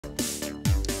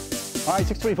All right,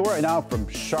 6:24 right now, from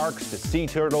sharks to sea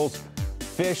turtles,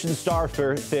 fish and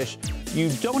starfish. You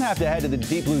don't have to head to the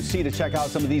deep blue sea to check out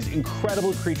some of these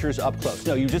incredible creatures up close.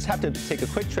 No, you just have to take a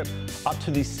quick trip up to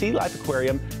the Sea Life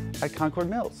Aquarium at Concord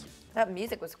Mills. That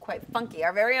music was quite funky.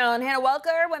 Our very own Hannah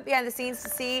Welker went behind the scenes to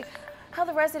see how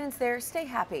the residents there stay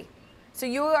happy. So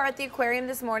you are at the aquarium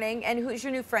this morning, and who's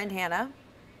your new friend, Hannah?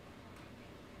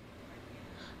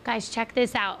 Guys, check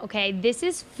this out, okay? This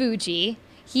is Fuji.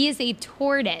 He is a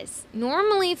tortoise.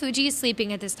 Normally, Fuji is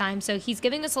sleeping at this time, so he's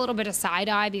giving us a little bit of side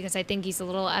eye because I think he's a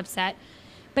little upset.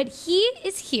 But he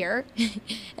is here,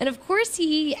 and of course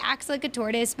he acts like a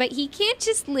tortoise, but he can't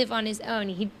just live on his own.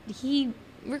 He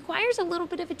requires a little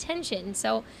bit of attention,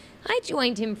 so I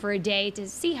joined him for a day to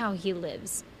see how he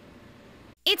lives.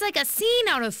 It's like a scene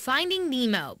out of Finding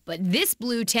Nemo, but this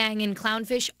blue tang and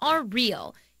clownfish are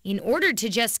real. In order to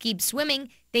just keep swimming,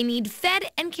 they need fed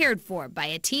and cared for by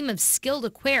a team of skilled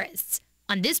aquarists.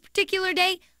 On this particular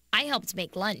day, I helped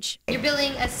make lunch. You're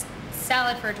building a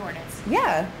salad for a tortoise.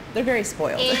 Yeah, they're very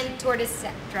spoiled. And tortoise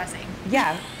dressing.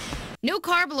 Yeah. No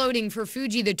carb loading for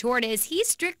Fuji the tortoise. He's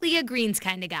strictly a greens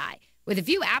kind of guy, with a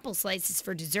few apple slices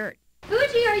for dessert.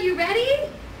 Fuji, are you ready?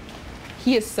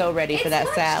 He is so ready for that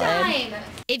salad. Lunchtime.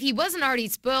 If he wasn't already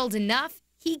spoiled enough,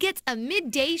 he gets a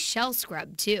midday shell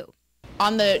scrub too.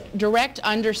 On the direct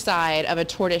underside of a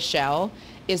tortoise shell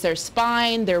is their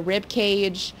spine, their rib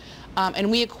cage, and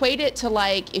we equate it to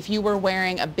like if you were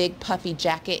wearing a big puffy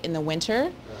jacket in the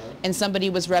winter and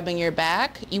somebody was rubbing your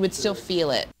back, you would still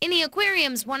feel it. In the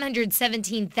aquarium's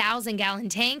 117,000-gallon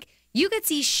tank, you could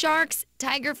see sharks,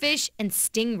 tigerfish, and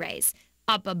stingrays.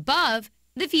 Up above,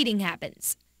 the feeding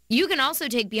happens. You can also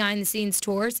take behind-the-scenes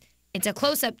tours. It's a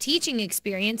close-up teaching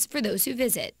experience for those who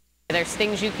visit. There's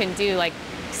things you can do like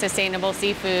sustainable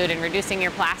seafood and reducing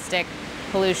your plastic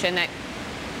pollution that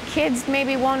kids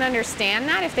maybe won't understand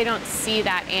that if they don't see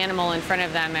that animal in front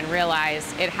of them and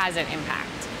realize it has an impact.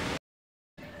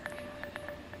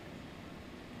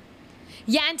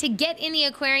 Yeah, and to get in the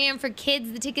aquarium for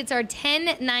kids, the tickets are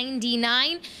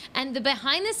 $10.99, and the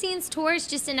behind-the-scenes tour is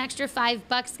just an extra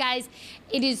 $5, guys.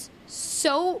 It is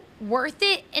so worth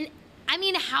it. And I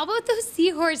mean, how about those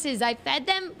seahorses? I fed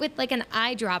them with like an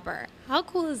eyedropper. How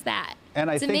cool is that? And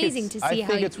it's amazing to see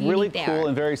how I think it's really unique cool they are.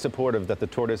 and very supportive that the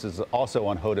tortoise is also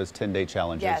on Hoda's 10-day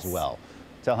challenge Yes. as well.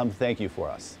 Tell him thank you for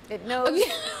us. It knows.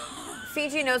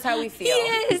 Fiji knows how we feel.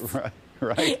 Yes.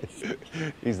 Right.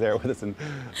 He's there with us in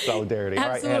solidarity.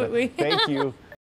 Absolutely. All right, Hannah, thank you.